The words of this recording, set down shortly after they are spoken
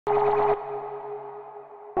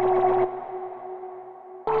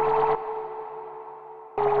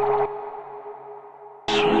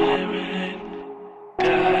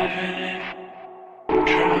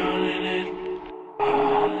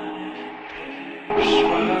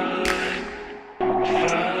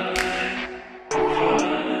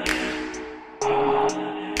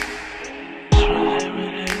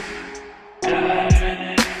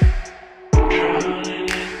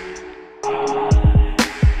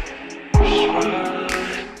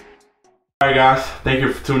Alright guys, thank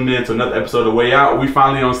you for tuning in to another episode of The Way Out. We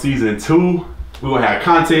finally on season 2. We're gonna have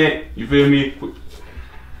content, you feel me?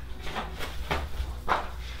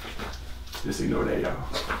 Just ignore that, y'all.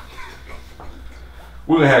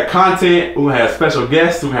 We're gonna have content, we're gonna have special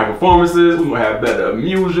guests, we're gonna have performances, we're gonna have better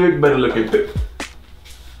music, better looking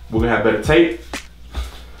we're gonna have better tape.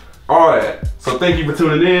 Alright, so thank you for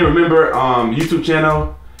tuning in. Remember, YouTube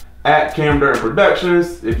channel at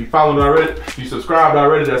UncagedBirdieProductions. If you followed already, if you subscribed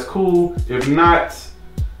already, that's cool. If not,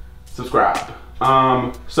 subscribe.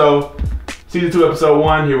 So season 2, episode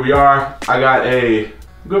 1, here we are. I got a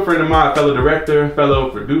good friend of mine, fellow director,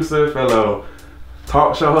 fellow producer, fellow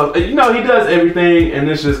talk show host. You know, he does everything, and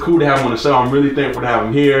it's just cool to have him on the show. I'm really thankful to have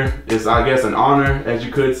him here. It's, I guess, an honor, as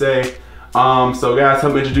you could say. So guys,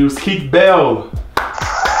 help me introduce Keith Bell.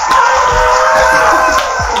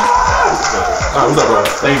 Alright, what's up, bro?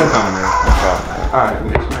 Thanks for coming, man. Alright,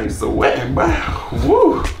 man, I ain't so wet. Wow.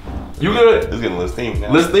 Woo. You good? It's getting a little steamy now.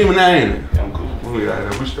 Little steamy now, ain't it? Yeah, I'm cool.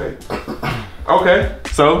 We straight. Okay,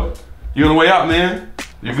 so you on the way out, man?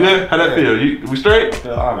 You good? How that feel? We straight? I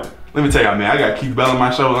feel honored. Let me tell y'all, man, I got Keith Bell on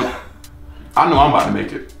my shoulder. I know I'm about to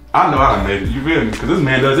make it. I know I done made it. You feel me? Because this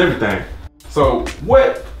man does everything. So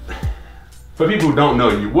what? For people who don't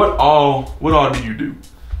know you, what all do you do?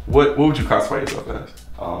 What would you classify yourself as?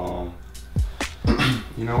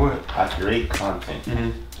 You know what? I create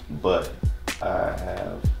content, but I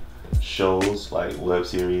have shows like web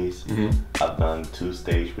series. I've done 2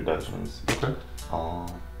 stage productions. Okay. I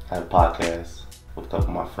have podcasts with a couple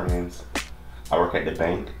of my friends. I work at the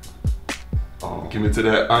bank. Give me to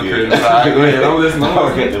that uncredited side. Go ahead, I'm listening. I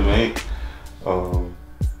work at the bank.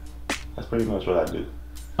 That's pretty much what I do.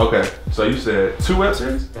 Okay, so you said 2 web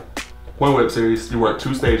series? 1 web series. You work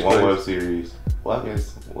 2 stage plays. 1 web series. Well, I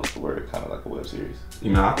guess, what's the word? Kind of like a web series.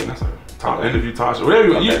 You know, I think that's a interview, talk show, whatever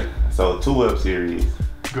you want. Okay. So 2 web series.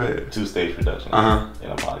 Go ahead. 2 stage productions.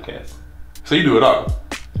 And a podcast. So you do it all.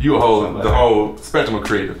 You the whole spectrum of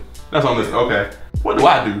creative. That's what I'm listening. Okay. What do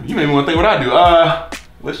I do? You made me want to think what I do.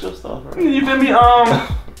 What's your stuff, bro? You feel me?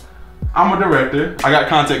 I'm a director. I got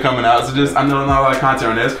content coming out. So I know not a lot of content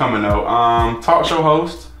on there. It's coming out. Talk show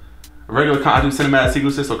host. Regular I do cinematic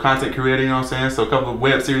sequences, so content creating, you know what I'm saying? So a couple of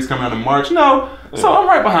web series coming out in March. No, so I'm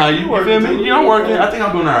right behind you. You feel me? Yeah, I'm working. I think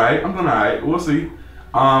I'm doing all right. I'm doing all right. We'll see.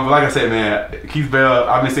 But like I said, man, Keith Bell,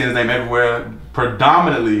 I've been seeing his name everywhere,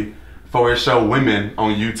 predominantly for his show Women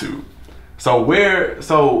on YouTube.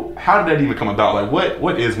 So how did that even come about? Like,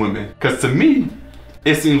 what is Women? Because to me,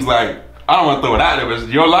 it seems like, I don't want to throw it out there, but it's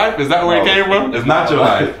your life? Is that where it came from? It's not your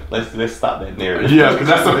life. Let's stop that narrative. Yeah, because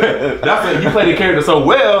that's what you play the character so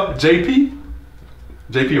well. JP,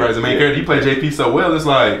 right, the main character. You play JP so well. It's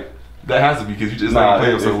like that has to be because you just like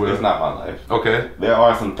play him so well. It's not my life. Okay. There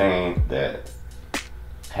are some things that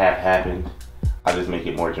have happened. I just make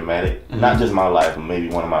it more dramatic. Not just my life, but maybe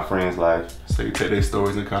one of my friends' life. So you take their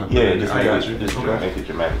stories and kind of just make it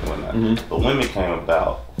dramatic and whatnot. But Women came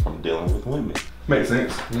about from dealing with women. Makes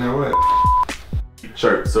sense. You know what?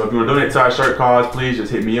 Shirt. So if you want to donate to our shirt cause, please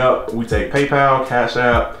just hit me up. We take PayPal, Cash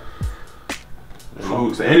App,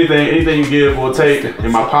 so anything you give, we'll take.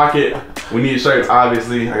 In my pocket, we need shirts.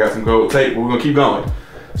 Obviously, I got some gold tape, but we're gonna keep going.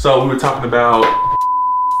 So we were talking about.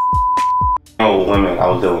 Women. I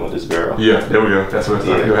was dealing with this girl. Yeah, there we go. That's what it's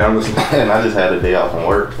like. Go ahead, I'm listening. And I just had a day off from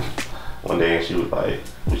work one day, and she was like,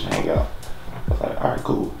 "We should hang out." I was like, "All right,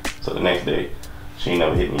 cool." So the next day, she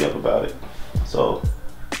never hit me up about it. So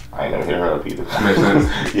I ain't never hit her up either. Makes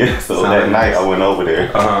sense. Yeah, so that night I went over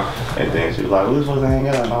there. And then she was like, "We were supposed to hang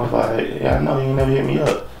out." And I was like, "Yeah, I know, you ain't never hit me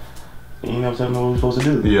up. You never told me what we were supposed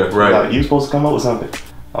to do." Yeah, right. Like, you were supposed to come up with something.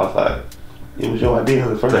 I was like, "It was your idea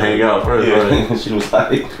the first to hang out first." Yeah. Right. She was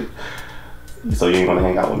like, "So you ain't gonna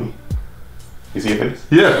hang out with me?" You see your face?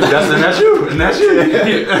 Yeah, that's you. And that's you.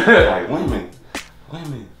 Like, women.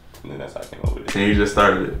 And then that's how I came up with it. And you just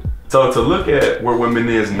started it. So to look at where Women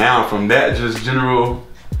is now from that just general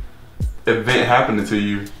event happening to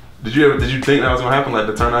you, did you think that was gonna happen? Like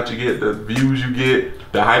the turnout you get, the views you get,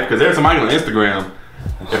 the hype? Because there's somebody on Instagram.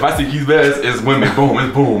 If I see Keith Bell, it's women, boom,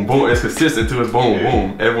 it's boom, boom. It's consistent to it's boom,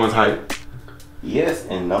 boom. Everyone's hype. Yes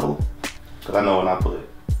and no, because I know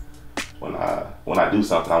when I do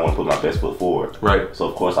something, I want to put my best foot forward. Right. So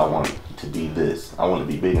of course I want to be this. I want to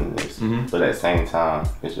be bigger than this. But at the same time,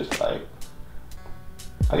 it's just like,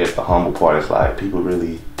 I guess the humble part is like people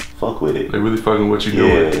really fuck with it. They really fucking what you doing.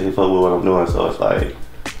 doing. Yeah, they fuck with what I'm doing. So it's like,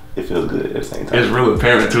 it feels good at the same time. It's real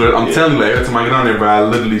apparent to it. I'm telling you, like, every time I get on there, bro, I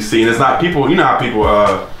literally see, and it's not people. You know how people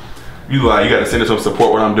you gotta send us some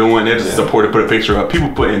support what I'm doing. They just support to put a picture up. People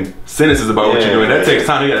putting sentences about what you're doing. That takes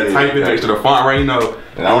time. You gotta type it, make sure the font right, you know.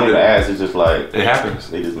 And I don't even ask. It's just like it happens.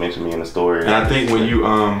 They just mention me in the story. And I think when you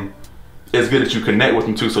it's good that you connect with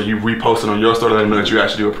them too. So you repost it on your story, let them know that you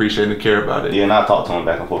actually do appreciate and care about it. Yeah, and I talk to them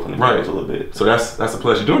back and forth in the right. a little bit. So that's a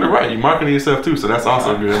plus. You're doing it right. You're marketing yourself too. So that's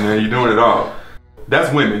also good, man. You're doing it all.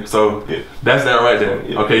 That's women. So that's that right there.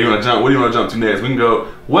 Yeah. Okay, you want to jump? What do you want to jump to next? We can go.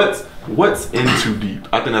 What's In Too Deep?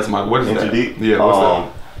 I think that's my. What is In that? Too Deep? Yeah. What's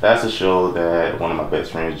that? That's a show that one of my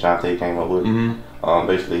best friends, Jonte, came up with.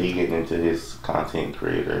 Basically, he getting into his content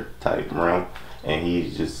creator type realm, and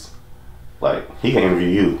he's just like, he can interview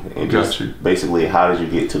you and basically, how did you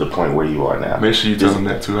get to the point where you are now? Make sure you tell him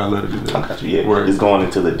that too. I love to do that. I got you. Yeah, it's going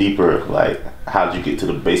into the deeper, like, how did you get to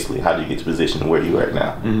the how did you get to the position where you are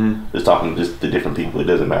now? Just talking to the different people. It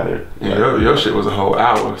doesn't matter. Yeah, your shit was a whole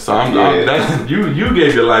hour. So that's you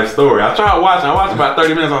gave your life story. I tried watching. I watched about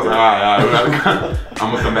 30 minutes. I was like, all right,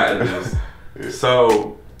 I'm gonna come back to this.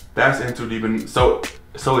 So that's In Too Deep. And so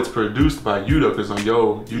it's produced by you though, because on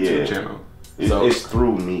your YouTube channel. So it's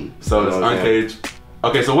through me. So it's Uncaged.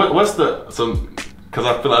 Okay, so what's because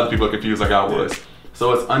I feel other people are confused like I was.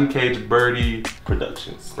 So it's Uncaged Birdie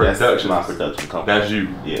Productions. Productions. That's my production company. That's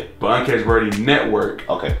you. Yeah. But Uncaged Birdie Network.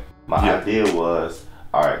 Okay. My idea was,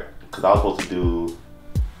 alright, because I was supposed to do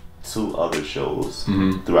 2 other shows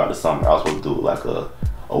throughout the summer. I was supposed to do like a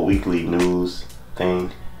weekly news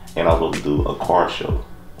thing, and I was supposed to do a car show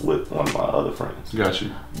with one of my other friends. Got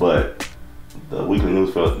you. But the weekly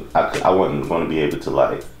news I wasn't going to be able to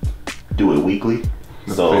like do it weekly,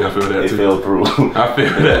 so I feel that it fell through. I feel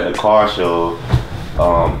that. The car show,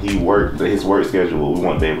 his work schedule, we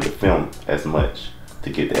wouldn't be able to film as much to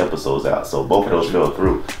get the episodes out, so both of those fell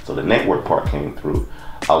through. So the network part came through.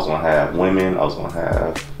 I was gonna have women. I was gonna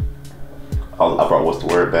have. I brought What's the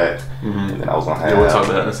Word back, and then I was gonna have. We'll talk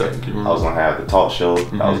about that in a second. I was gonna have the talk show.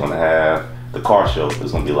 I was gonna have the car show. It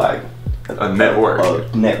was gonna be like a network. A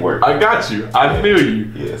network. I got you. I feel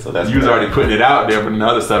you. Yeah, so that's you was already putting it out there, but the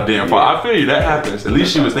other stuff didn't fall. I feel you. That happens. At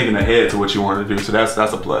least she was thinking ahead to what you wanted to do, so that's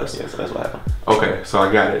a plus. Yeah, so that's what happened. Okay, so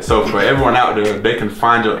I got it. So for everyone out there, they can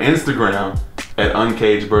find your Instagram at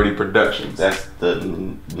UncagedBirdieProductions.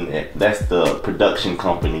 That's the production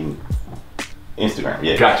company Instagram.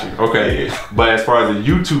 Yeah. Got you. Okay. Yeah. But as far as the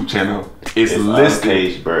YouTube channel, it's listed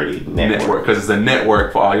Uncaged Birdie Network because it's a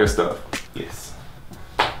network for all your stuff. Yes.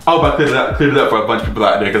 I was about to clear it up for a bunch of people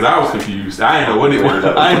out there because I was confused. I didn't know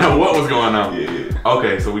what was going on. Yeah.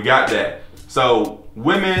 Okay, so we got that. So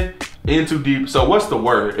women In Too Deep. So what's the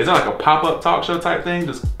word? Is it like a pop-up talk show type thing?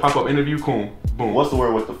 Just pop-up interview? Cool. Boom. What's the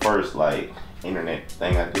word with the first like internet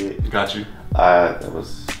thing I did? Got you. That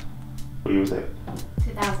was, what year was that?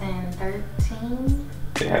 2013.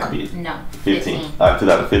 It had to be. No. 15.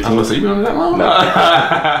 2015. I'm gonna say you remember that long? No.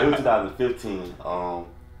 It was 2015.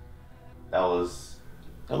 That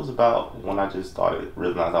was about when I just started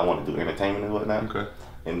realizing I wanted to do entertainment and whatnot. Okay.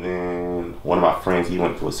 And then one of my friends, he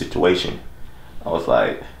went through a situation. I was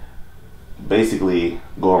like, basically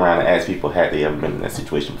go around and ask people had they ever been in that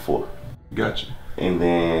situation before. Gotcha. And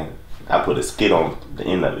then I put a skit on the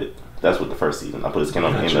end of it. That's what the first season. I put a skit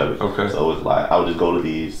on the end of it. Okay. So it was like I would just go to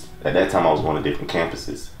these. At that time, I was going to different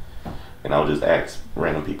campuses, and I would just ask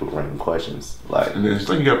random people random questions. Like, and then it's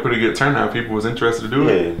like you got a pretty good turnout. People was interested to do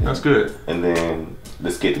it. Yeah, that's good. And then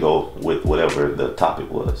the skit to go with whatever the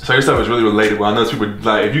topic was. So your stuff is really relatable. I know people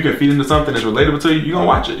like if you can feed into something that's relatable to you, you're gonna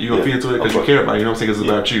watch it. You're gonna feed into it because you care about it. You know what I'm saying? It's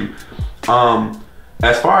about you.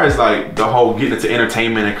 As far as like the whole getting into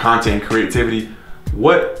entertainment and content and creativity,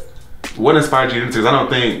 what inspired you into? Because I don't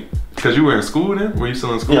think. Because you were in school then? Were you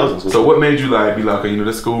still in school? Yeah, I was in school. So what made you like be like, okay, you know,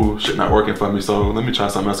 this school shit not working for me, so let me try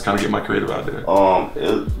something else to kind of get my creative out there? It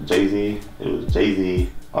was Jay-Z,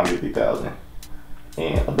 Andre 3000,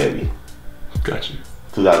 and a baby. Got you.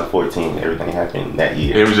 2014, everything happened that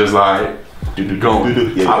year. It was just like,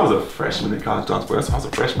 going. Yeah. I was a freshman in college dance, but I was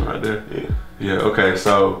a freshman right there. Yeah. Yeah, okay,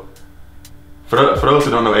 so for those who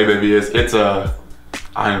don't know A-Baby is, it's a,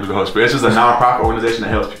 I am the host, but it's just a non-profit organization that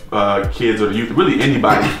helps kids or the youth, really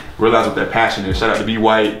anybody, realize what their passion is. Shout out to Be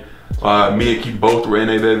White. Me and Keith both were in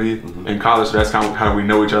A-Baby in college, so that's kind of how we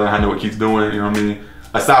know each other, I know what Keith's doing, you know what I mean?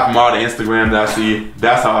 Aside from all the Instagram that I see,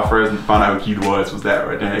 that's how I first found out who Keith was that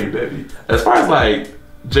right there, A-Baby. As far as like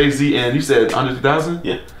Jay-Z and you said Andre 3000?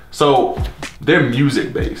 Yeah. So they're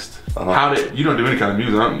music based. How did you don't do any kind of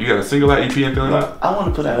music? You got a single out, EP, and feeling that? I want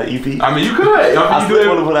to put out an EP. I mean, you could. I still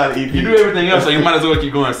want to put out an EP. You do everything else, so you might as well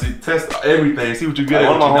keep going. See, test everything, see what you get.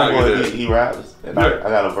 One of my homeboys, he raps, and I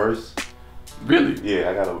got a verse. Really?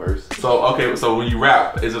 Yeah, I got a verse. So okay, so when you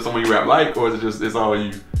rap, is it someone you rap like, or is it just it's all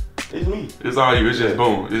you? It's me. It's all you. It's just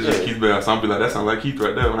boom. It's just Keith Bell. So I'm be like, that sounds like Keith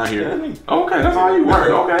right there when I hear it. Okay, that's all you work.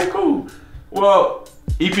 Okay, cool. Well,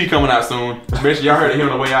 EP coming out soon. Make sure y'all heard it here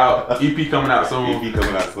on the way out. EP coming out soon. EP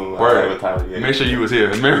coming out soon. Word. Make sure you was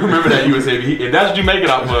here. Remember that you was here. If that's what you make it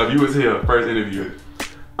off of, you was here. First interview.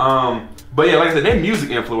 But yeah, like I said, they're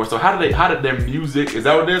music influence. So how did their music, is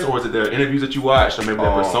that what it is? Or is it their interviews that you watched? Or maybe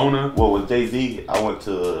their persona? Well, with Jay-Z, I went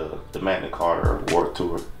to the Magna Carta World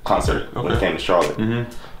Tour concert when it came to Charlotte.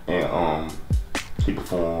 And he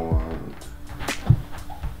performed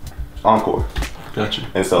Encore. Gotcha.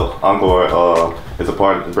 And so Encore is a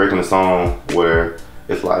part of breaking the song where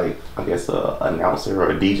it's like, I guess, an announcer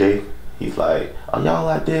or a DJ. He's like, "Oh, y'all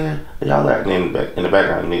out there? Y'all out?" And then in the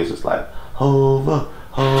background, niggas just like, "Hova,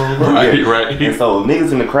 hova." Right. And so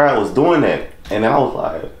niggas in the crowd was doing that, and then I was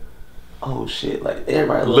like, "Oh shit!" Like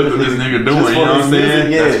everybody, look at this nigga doing. You know what I'm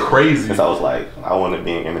saying? Yeah. That's crazy. And so I was like, I want to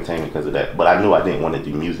be in entertainment because of that, but I knew I didn't want to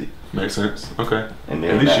do music. Makes sense. Okay. And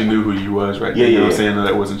then at least you knew who you was, right? You know what I'm saying?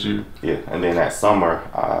 That wasn't you. Yeah. And then that summer,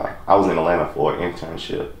 I was in Atlanta for an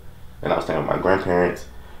internship, and I was staying with my grandparents.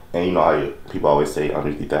 And you know how people always say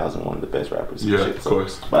Andre 3000 one of the best rappers. Yeah, shit. of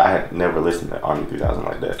course. But I had never listened to Andre 3000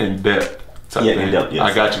 like that. In depth. Yeah, in depth. Yes.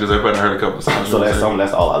 I got you because everybody heard a couple songs. So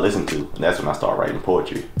that's all I listened to. And that's when I started writing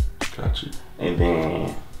poetry. Got you. And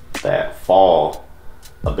then that fall,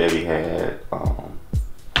 a baby had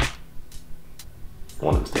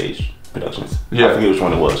one of the stage productions. Yeah. I forget which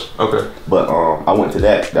one it was. Okay. But I went to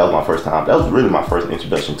that. That was my first time. That was really my first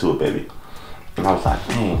introduction to a baby. And I was like,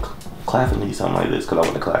 dang, Claflin needs something like this because I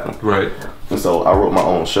went to Claflin. Right. And so I wrote my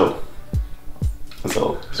own show. And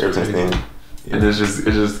so ever since then. Yeah. And it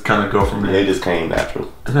just kind of go from there. It just came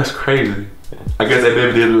natural. And that's crazy. I guess that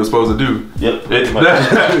baby did what it was supposed to do. Yep.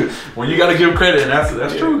 When you gotta give credit, and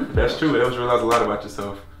that's true. That's true. It helps you realize a lot about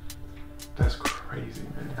yourself. That's crazy,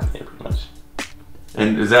 man. Yeah, pretty much.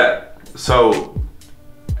 And is that so?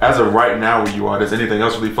 As of right now, where you are, does anything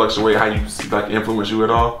else really fluctuate how you like influence you at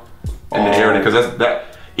all in the area? Because that.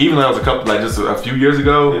 Even though it was a couple, like just a few years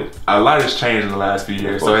ago, a lot has changed in the last few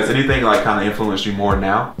years. So has anything like kind of influenced you more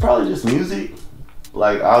now? Probably just music.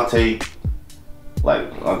 Like I'll go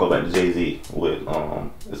back to Jay-Z with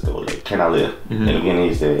let's go like Can I Live? In the beginning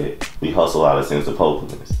he said we hustle out of sense of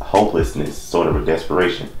hopelessness, sort of a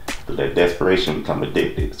desperation. But that desperation become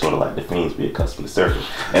addicted, sort of like the fiends be accustomed to surfing.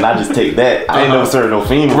 And I just take that. I ain't never served no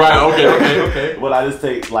fiend before. Right, okay. But I just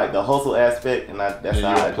take like the hustle aspect and that's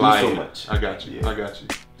how I do so much. I got you.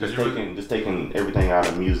 Just taking everything out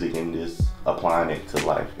of music and just applying it to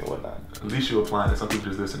life and whatnot. At least you applying it. Some people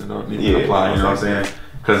just listen and don't even apply. You know what I'm saying?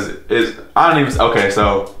 Because I don't even. Okay,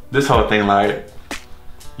 so this whole thing, like,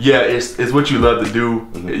 yeah, it's what you love to do.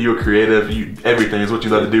 You're creative. Everything is what you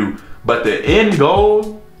love to do. But the end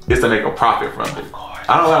goal is to make a profit from it.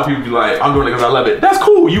 I don't know how people be like, I'm doing it because I love it. That's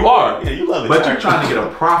cool. You are. Yeah, you love it. But you're trying to get a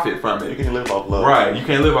profit from it. You can't live off love. Right. You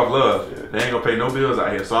can't live off love. Yeah. They ain't gonna pay no bills out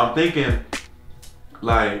here. So I'm thinking,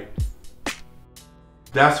 like,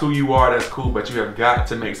 that's who you are, that's cool, but you have got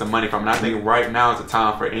to make some money from it. And I think right now is the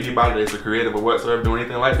time for anybody that's a creative or whatsoever doing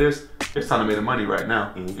anything like this, it's time to make the money right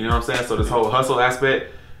now. You know what I'm saying? So this whole hustle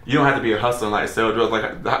aspect, you don't have to be a hustler and like sell drugs, like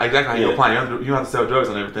exactly how you're applying. You don't have to sell drugs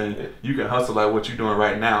and everything. You can hustle like what you're doing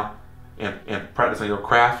right now and practice on your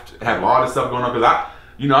craft, have all this stuff going on. Because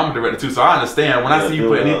I'm a director too, so I understand when I see you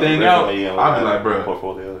put anything out, I'll be like, bro,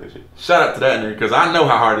 shout out to that nigga, because I know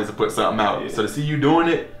how hard it is to put something out. So to see you doing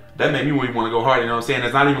it, that made me really want to go hard, you know what I'm saying?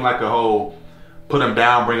 It's not even like a whole put them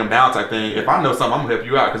down, bring them down type thing. If I know something, I'm gonna help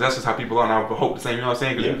you out, because that's just how people are, and I hope the same, you know what I'm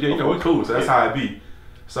saying? Because you know, we're cool, so that's how it be.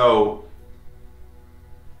 So,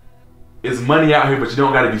 it's money out here, but you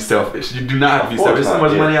don't gotta be selfish. You do not have to be selfish. There's so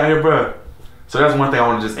much money out here, bro. So that's one thing I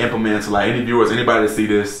want to just implement to like any viewers, anybody that see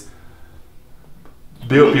this,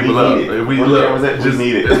 build people up. Just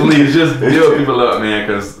need it. Please, just build people up, man,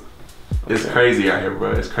 because it's crazy out here,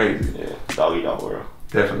 bro. It's crazy. Yeah, dog eat dog world.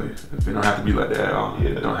 Definitely. It don't have to be like that at all. Yeah.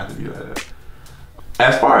 It don't have to be like that.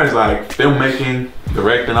 As far as like filmmaking,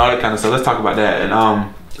 directing, all that kind of stuff, let's talk about that.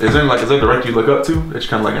 And is there a director you look up to that you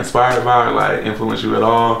kind of like inspired by, or like influence you at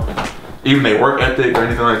all? Even their work ethic or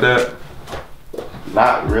anything like that?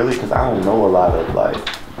 Not really, because I don't know a lot of like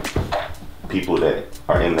people that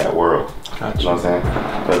are in that world. Gotcha. You know what I'm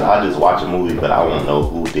saying? Because I just watch a movie, but I won't know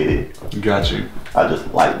who did it. Got you. I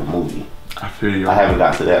just like the movie. I feel you. I haven't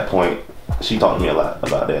got to that point. She talked to me a lot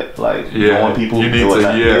about that, like knowing people. You need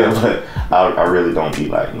to, but I really don't be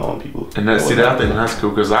like knowing people. And I think that's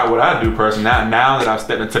cool, because what I do personally now that I've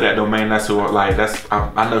stepped into that domain, that's who I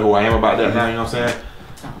know who I am about that now. You know what I'm saying?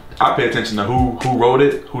 I pay attention to who wrote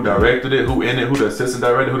it, who directed it, who in it, who the assistant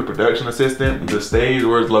director, who the production assistant, the stage,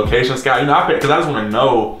 where's location scout. You know, because I just want to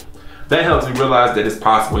know. That helps me realize that it's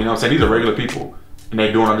possible. You know what I'm saying? These are regular people, and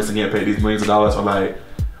they're doing all this and getting paid these millions of dollars. Or like,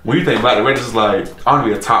 when you think black directors, it's like, I want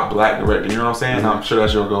to be a top black director, you know what I'm saying? I'm sure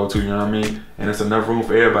that's your goal too, you know what I mean? And it's enough room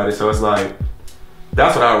for everybody, so it's like,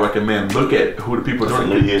 that's what I would recommend. Look at who the people doing.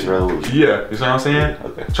 New Year's resolution. Yeah, you know what I'm saying?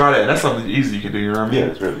 Okay. Try that. That's something easy you can do, you know what I mean? Yeah,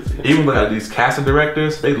 it's really easy. Even look at these casting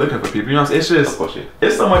directors, they looking for people, you know what I'm saying? It's just, of course, yeah.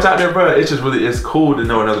 it's so much out there, bro. It's just really, it's cool to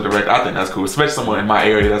know another director. I think that's cool, especially someone in my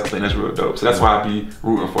area. That's something that's real dope. So that's why I be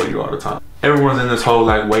rooting for you all the time. Everyone's in this whole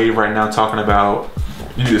like wave right now talking about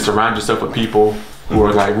you need to surround yourself with people who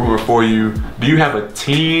are like rooting for you. Do you have a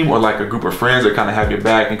team or like a group of friends that kind of have your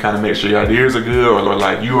back and kind of make sure your ideas are good, or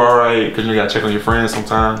like you all right? Because you gotta check on your friends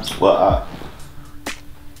sometimes. Well,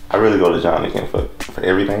 I really go to John again for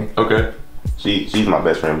everything. Okay. She's my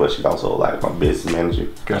best friend, but she's also like my business manager.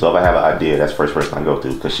 Okay. So if I have an idea, that's the first person I go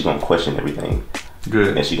to, because she's gonna question everything.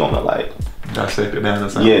 Good. And she's gonna like dissect it down.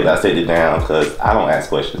 Yeah, dissect it down, because I don't ask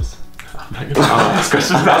questions. I don't ask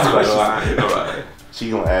questions. That's questions. She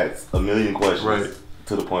gonna ask a million questions. Right.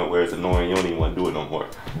 To the point where it's annoying, you don't even want to do it no more.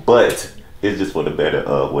 But it's just for the better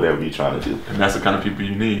of whatever you're trying to do. And that's the kind of people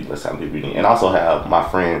you need. That's the kind of people you need. And I also have my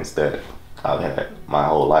friends that I've had my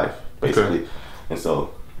whole life, basically. Okay. And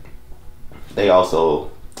so they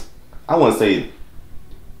also, I ain't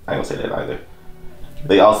gonna say that either.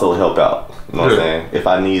 They also help out. You know what I'm saying? If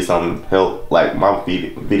I need some help, like my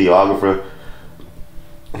videographer,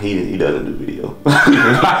 he doesn't do video.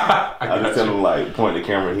 I just tell him like point the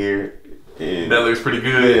camera here. And that looks pretty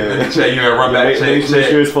good. Yeah. Check, you know, run back, check. Make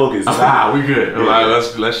sure it's focused. We good. Yeah.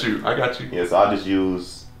 Like, let's shoot. I got you. Yeah, so I just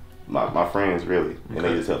use my friends really, and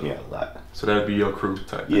they just help me out a lot. So that'd be your crew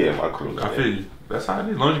type. Yeah, my crew. I feel you. That's how it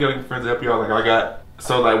is. As long as you got friends to help you out, like I got.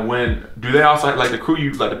 So like, when do they also have, like the crew,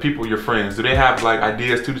 you like the people, your friends? Do they have like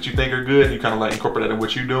ideas too that you think are good? And you kind of like incorporate that in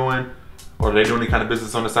what you're doing, or are they doing any kind of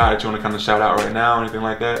business on the side that you want to kind of shout out right now, or anything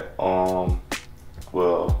like that?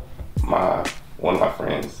 Well, one of my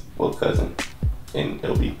friends, cousin, and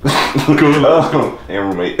LB, cool, and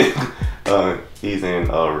roommate. He's in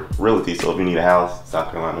realty, so if you need a house,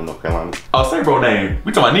 South Carolina, North Carolina. Oh, say bro name.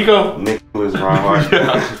 We talking about Nico? Nicholas Reinhardt.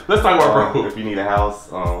 Yeah, let's talk about bro. If you need a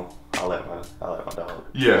house, I'll let my dog.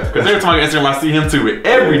 Yeah, because every time I get Instagram, I see him too.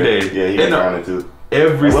 Every day. Yeah, he's grinding too.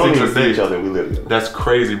 Every single day. We don't even see each other. We live together. That's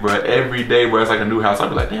crazy, bro. Every day, bro, it's like a new house. I'll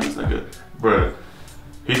be like, damn, this nigga, bro.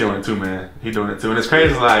 He doing it too, man. He doing it too, and it's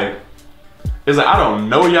crazy. It's like I don't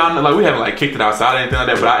know y'all. Like we haven't like kicked it outside or anything like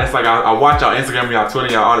that. But it's like I watch y'all Instagram, y'all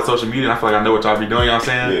Twitter, y'all all the social media. And I feel like I know what y'all be doing. You know what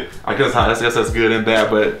I'm saying? Yeah. I guess that's good and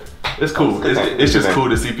bad, but it's cool. It's just cool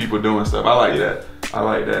to see people doing stuff. I like that. I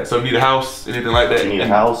like that. So need a house, anything like that? If you need a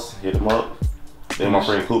house, hit him up. Then my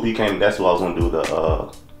friend Coop, he came. That's who I was gonna do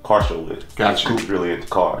the car show with. Got you. Coop's really into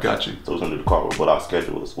cars. Got you. So I was gonna do the car with what our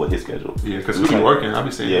schedule was, what his schedule. Yeah, because he be working. I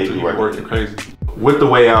be saying he be working crazy. With the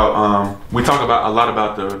way out, we talk about a lot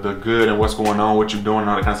about the good and what's going on, what you're doing, and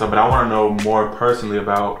all that kind of stuff. But I want to know more personally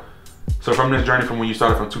about. So from this journey, from when you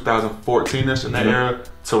started from 2014ish in that era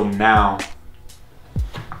till now.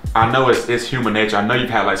 I know it's human nature. I know you've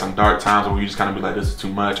had like some dark times where you just kind of be like, this is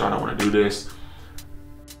too much, or I don't want to do this.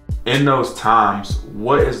 In those times,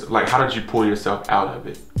 what is like? How did you pull yourself out of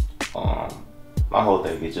it? My whole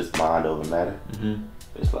thing is just mind over matter.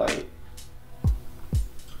 It's like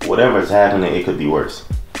whatever's happening, it could be worse.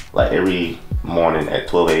 Like every morning at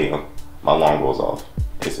 12 a.m., my alarm goes off.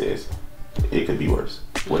 It says it could be worse.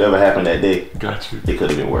 Whatever happened that day, got you. It could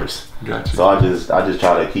have been worse. Got you. So I just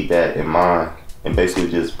try to keep that in mind and basically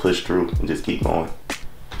just push through and just keep going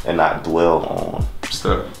and not dwell on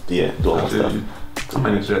stuff. Yeah, dwell on stuff. I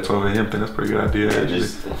managed that 12 a.m. thing. That's a pretty good idea. Yeah,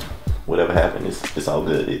 just whatever happened, it's all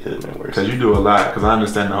good. It could have been worse. Because you do a lot. Because I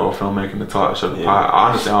understand the whole filmmaking, the talk show, the pod. I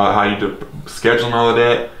understand how you do scheduling all of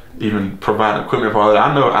that, even providing equipment for all of that.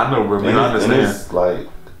 I know, bro. I understand. And it's like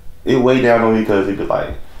it weighed down on me because it was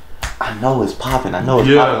like, I know it's popping. I know it's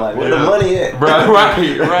popping. Like, where the money at?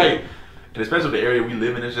 Right. And especially the area we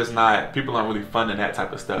live in, it's just not, people aren't really funding that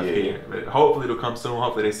type of stuff here. But hopefully it'll come soon.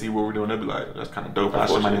 Hopefully they see what we're doing. They'll be like, that's kind of dope. I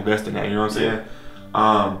should invest in that. You know what I'm saying?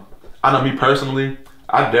 I know me personally,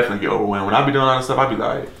 I definitely get overwhelmed. When I be doing all this stuff, I be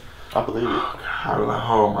like, I believe it. I be like,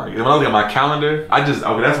 oh my God. When I look at my calendar, that's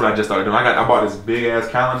what I just started doing. I bought this big ass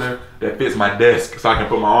calendar that fits my desk so I can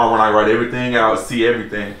put my arm when I write everything out, see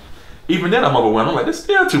everything. Even then I'm overwhelmed. I'm like, this is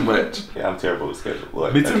still too much. Yeah, I'm terrible with schedule.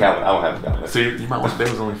 Like, me too. I don't have a calendar. See, you might want, they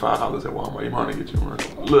was only $5 at Walmart. You might want to get you one.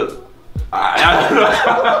 Look. But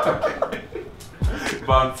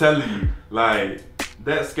I'm telling you, like,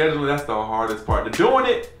 that scheduling, that's the hardest part. The doing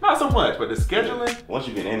it, not so much, but the scheduling. Once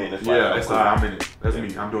you get in it, it's like, it's like, I'm in it. That's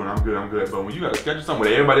me. I'm good. But when you got to schedule something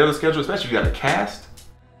with everybody else's schedule, especially you got to cast.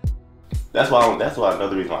 That's why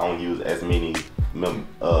another reason why I don't use as many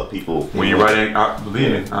people. When you're writing,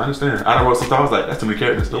 believe me, I understand. I wrote something, I was like, that's too many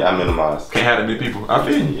characters. Though. Yeah, I minimize. Can't have that many people. I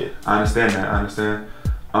feel you. Yeah. I understand that. I understand.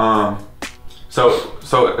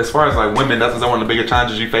 So as far as like women, that's one of the bigger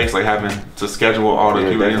challenges you face, like having to schedule all the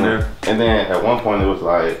people in there. And then at one point it was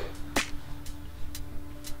like,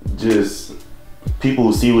 just people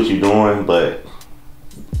who see what you're doing, but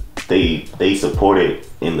they support it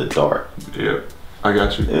in the dark. Yeah, I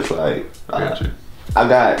got you. It's like I got you. I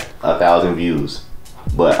got 1,000 views,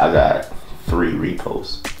 but I got 3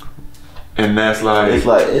 reposts. And that's like, it's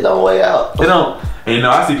like it don't weigh out. It don't. And you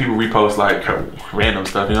know, I see people repost like random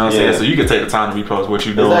stuff. You know what I'm saying? So you can take the time to repost what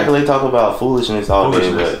you doing. Exactly. They talk about foolishness all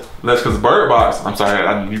day, but that's because Bird Box. I'm sorry,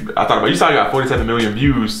 I thought about. You saw you got 47 million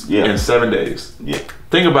views in 7 days. Yeah.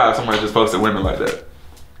 Think about if somebody just posted women like that.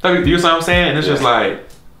 You know what I'm saying? And it's just like.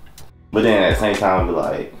 But then at the same time, be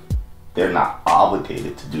like, they're not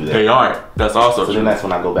obligated to do that. They aren't. That's also true. Then that's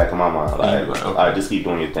when I go back in my mind, like, okay. all right, just keep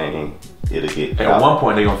doing your thing. It'll get. At one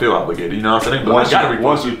point, they gonna feel obligated. You know what I'm saying?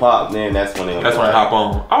 Once you pop, then that's when they. That's when they hop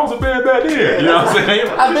on. I was a bad there. You know what I'm saying?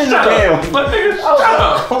 I've been there. But nigga,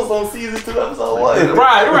 I was on season 2, episode 1.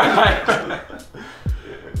 Right.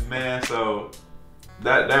 Man, so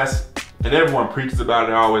that's. And everyone preaches about it.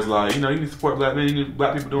 They're always like, you know, you need to support black men. You need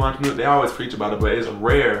black people doing entrepreneurship. They always preach about it, but it's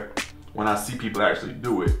rare when I see people actually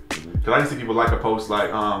do it. Because I can see people like a post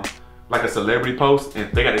like a celebrity post,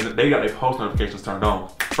 and they got their post notifications turned on.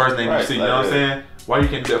 First thing you see, you know what I'm saying? Why you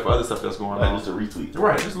can't do that for other stuff that's going on? Just a retweet.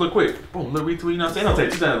 Right, just a little quick, boom, little retweet. You know what I'm saying? Don't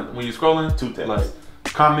take 2 seconds when you're scrolling. 2 taps. Like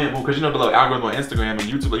comment, because you know the little algorithm on Instagram and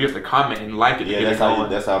YouTube, like you have to comment and like it. Yeah,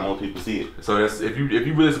 that's how most people see it. So that's if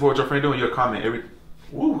you really support your friend doing, you'll comment every.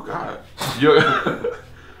 Ooh, God.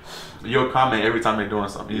 You'll comment every time they're doing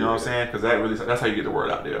something. You know what I'm saying? Because that's how you get the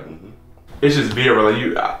word out there. It's just viral. Like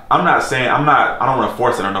I don't want to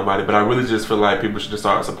force it on nobody, but I really just feel like people should just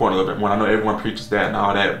start supporting a little bit more. I know everyone preaches that and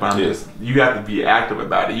all that, but you have to be active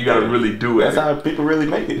about it. You got to really do it. That's how people really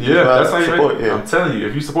make it. Yeah, that's how you make it. I'm telling you,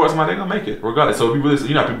 if you support somebody, they're gonna make it, regardless. So if you really,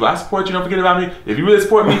 you know, people, I support you. Don't forget about me. If you really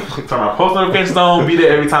support me, turn my post notifications on. Be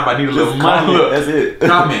there every time I need a little money. That's it.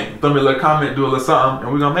 Comment, throw me a little comment, do a little something,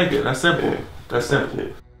 and we're gonna make it. That's simple. That's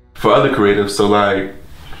simple. For other creatives, so like.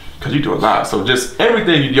 Cause you do a lot, so just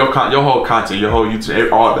everything, your whole content, your whole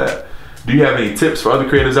YouTube, all that. Do you have any tips for other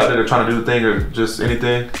creators out there that are trying to do the thing, or just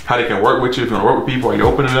anything? How they can work with you? If you want to work with people, are you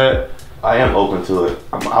open to that? I am open to it.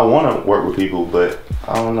 I want to work with people, but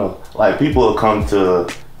I don't know. Like people will come to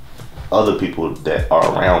other people that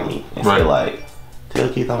are around me and say like, "Tell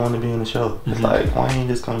Keith I want to be in the show." It's like, why ain't you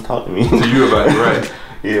just come talk to me? To you about it, right?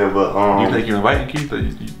 Yeah, but you think you're inviting Keith? Or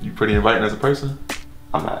you pretty inviting as a person?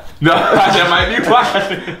 I'm not. No, that might be why.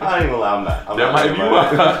 I ain't gonna lie, I'm not. That might be why.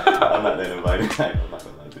 I'm not that invited. I'm not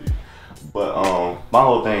gonna lie to you. But my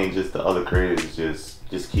whole thing, just the other creators,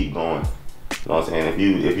 just keep going. You know what I'm saying?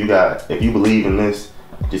 If you believe in this,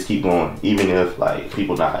 just keep going. Even if like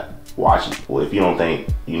people not watching, or if you don't think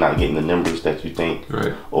you're not getting the numbers that you think,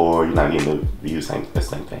 right, or you're not getting the views, the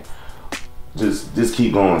same thing. Just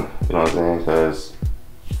keep going. You know what I'm saying? Because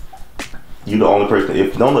you the only person.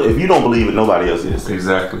 If you don't believe it, nobody else is.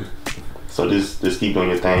 Exactly. So just keep doing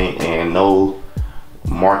your thing, and no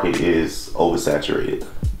market is oversaturated.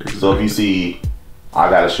 Exactly. So if you see, I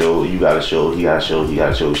got a show, you got a show, he got a show, he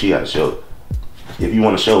got a show, she got a show. If you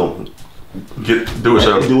want a show, do a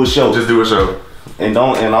show. Do a show. Just do a show. And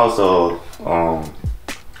also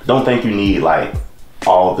don't think you need like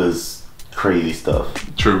all this crazy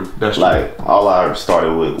stuff. True. That's true. Like all I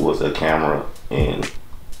started with was a camera and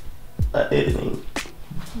editing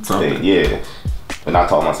thing, yeah, and I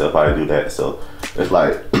taught myself how to do that. So it's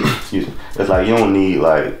like, excuse me, it's like you don't need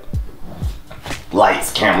like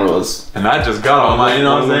lights, cameras, and I just got on my, you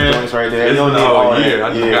know what I'm saying? Right there. You don't need all year.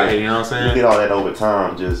 I just got here, you know what I'm saying? You get all that over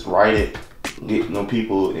time. Just write it, get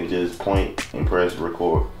people, and just point and press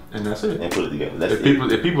record, and that's it. And put it together. That's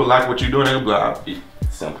if people like what you're doing, they're gonna be like,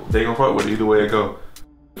 simple. They gonna fuck with it either way it go.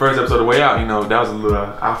 First episode of The Way Out, you know, that was a little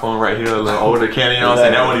iPhone right here, a little older camera, you know what I'm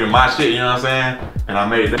saying? That wasn't even my shit, you know what I'm saying? And I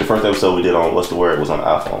made that. The first episode we did on What's the Word was on the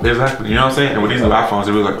iPhone. Exactly, you know what I'm saying? And with these new iPhones,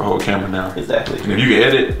 it was like a whole camera now. Exactly. And if you can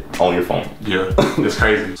edit on your phone. Yeah, it's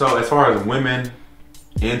crazy. So as far as women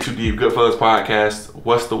in Too Deep, Goodfellas podcast,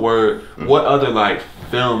 What's the Word? What other like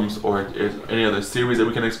films or any other series that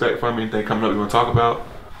we can expect from you? Anything coming up you want to talk about?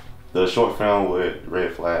 The short film with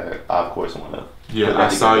Red Flag, I of course want to. Yeah, I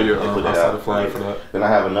saw the flag for that. Then I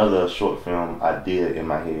have another short film idea in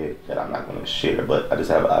my head that I'm not going to share, but I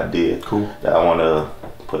just have an idea that I want to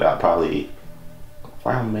put out probably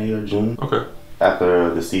around May or June. Okay.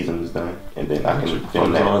 After the season is done, and then I can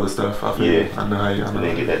film that. All other stuff. I feel I know how you. And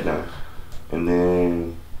then get that done, and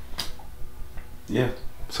then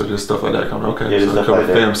So just stuff like that coming. Okay. Yeah, so stuff cover like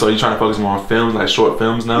that. films. So you trying to focus more on films, like short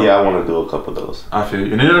films now? Yeah, I want to do a couple of those. I feel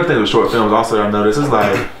you. And the other thing with short films, also I noticed is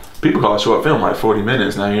like people call a short film like 40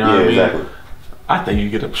 minutes now. You know what I mean? Exactly. I think you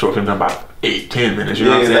get a short film done by 8-10 minutes. You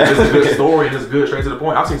know what I'm saying? It's a good story and it's good straight to the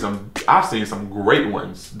point. I've seen some great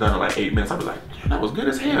ones done in like 8 minutes. I'll be like, man, that was good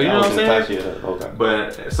as hell. You know what I'm saying? Okay.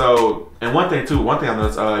 But so, and one thing I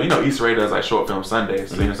noticed, you know, Issa Rae does like short film Sundays.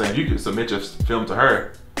 So you know what I'm saying? You can submit your film to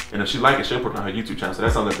her, and if she like it, she'll put it on her YouTube channel. So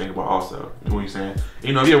that's something to think about also. You know what you're saying?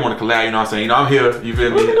 You know, if you ever want to collab, you know what I'm saying? You know, I'm here. You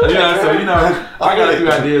feel me? You know, so you know, I got a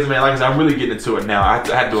few ideas, man. Like I said, I'm really getting into it now. I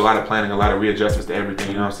had to do a lot of planning, a lot of readjustments to everything.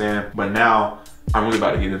 You know what I'm saying? But now I'm really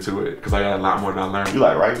about to get into it because I got a lot more that I learned. You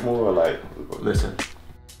like write more or like? Listen,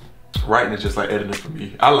 writing is just like editing for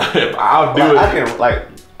me. I'll do it. I can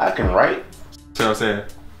write. See what I'm saying?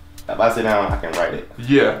 If I sit down, I can write it.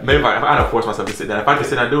 Yeah, maybe if I don't force myself to sit down. If I can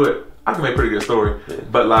sit down and do it, I can make a pretty good story. Yeah.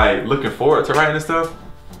 But like looking forward to writing and stuff,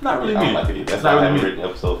 not really me. I don't like it. That's not why I really haven't written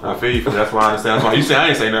episode 4. I feel you. That's why I understand. That's why you say I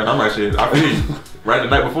ain't say nothing. I'm like shit. I feel you. Right the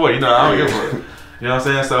night before, you know, I don't give a fuck. You know what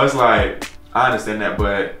I'm saying? So it's like I understand that,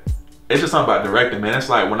 but it's just something about directing, man. It's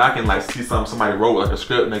like when I can like see somebody wrote like a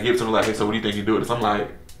script and they give it to me like, hey, so what do you think you do with this? I'm like,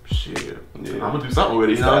 shit, I'm gonna do something with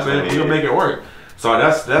it. You know what I'm saying? We're gonna make it work. So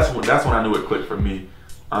that's when I knew it clicked for me.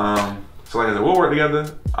 So like I said, we'll work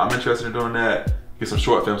together. I'm interested in doing that. Get some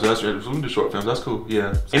short films. So we can do short films. That's cool.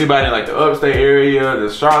 Yeah. Anybody in like the upstate area,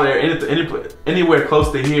 the Charlotte area, anywhere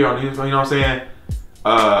close to here on the, you know what I'm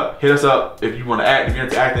saying? Hit us up if you want to act. If you're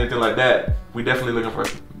into acting, anything like that. We definitely looking for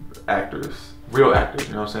actors, real actors.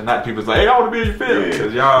 You know what I'm saying? Not people's like, hey, I want to be in your film,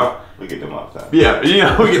 because y'all. We get them all the time. Yeah, you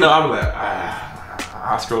know, we get them. I'm like,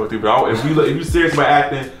 I scroll through. But if you're serious about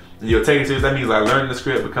acting, and you're taking it serious, that means like learning the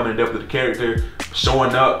script, becoming in depth with the character,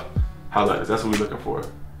 showing up. Holla at us. That's what we're looking for.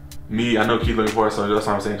 Me, I know Keith looking for it, so that's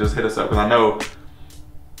what I'm saying. Just hit us up, because I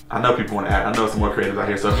know people want to act. I know some more creators out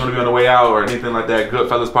here. So if you want to be on the way out or anything like that,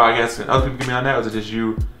 Goodfellas podcast, and other people can be on that, or is it just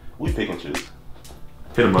you? We pick and choose.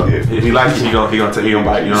 Hit him up. Yeah. If he likes you, he gonna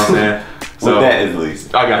bite. You know what I'm saying? So with that at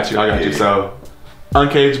least. I got you. So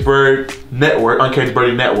Uncaged Bird Network, Uncaged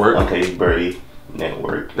Birdie Network. Uncaged Birdie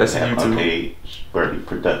Network. That's YouTube. Uncaged Birdie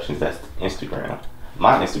Productions. That's Instagram.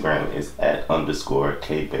 My Instagram is at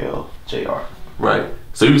 _KBellJR. Right.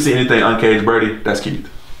 So if you see anything Uncaged Birdie, that's Keith.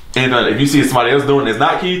 Anything, if you see somebody else doing it that's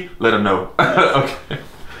not Keith, let them know. Okay.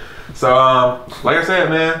 So like I said,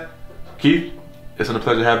 man, Keith, it's been a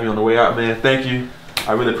pleasure having you on the way out, man. Thank you.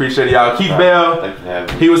 I really appreciate it, y'all. Keith Bell, thank you for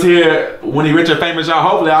having me. He was here when he rich and famous, y'all.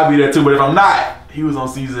 Hopefully I'll be there too, but if I'm not, he was on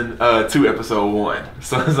season 2, episode 1.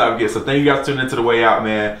 So thank you guys for tuning into The Way Out,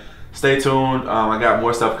 man. Stay tuned. I got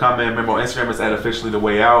more stuff coming. Remember, on Instagram, it's at officially The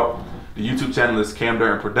Way Out. The YouTube channel is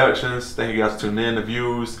UncagedBirdieProductions. Thank you guys for tuning in. The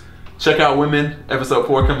views. Check out Women, episode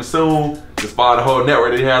 4 coming soon. Just follow the whole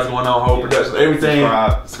network that he has going on, whole production, everything.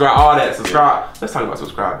 Subscribe, all that. Subscribe. Yeah. Let's talk about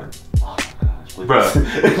subscribing. Oh my gosh,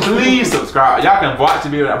 bruh, please subscribe. Y'all can watch the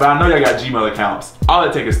video, but I know y'all got Gmail accounts. All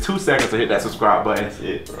it takes is 2 seconds to hit that subscribe button. That's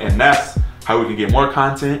it, bro. And that's how we can get more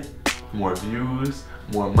content, more views,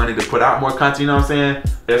 more money to put out more content, you know what I'm saying?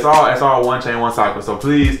 It's all one chain, one cycle. So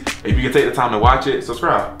please, if you can take the time to watch it,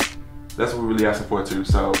 subscribe. That's what we're really asking for too.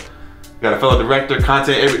 So, got a fellow director,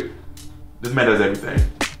 content, this man does everything.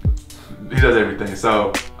 He does everything. So,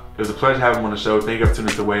 it was a pleasure having him on the show. Thank you for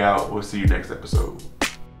tuning in to Way Out. We'll see you next episode.